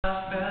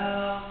I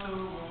felt the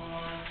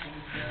warmth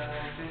and felt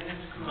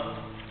its glow.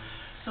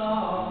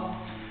 Saw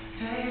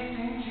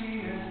tasting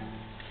tears,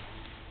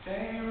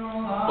 they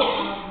roll off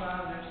of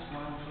my lips,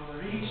 one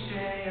for each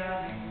day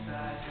I'm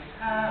inside this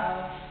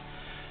house.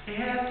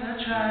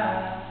 It's a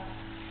trap,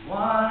 one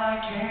I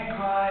can't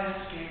quite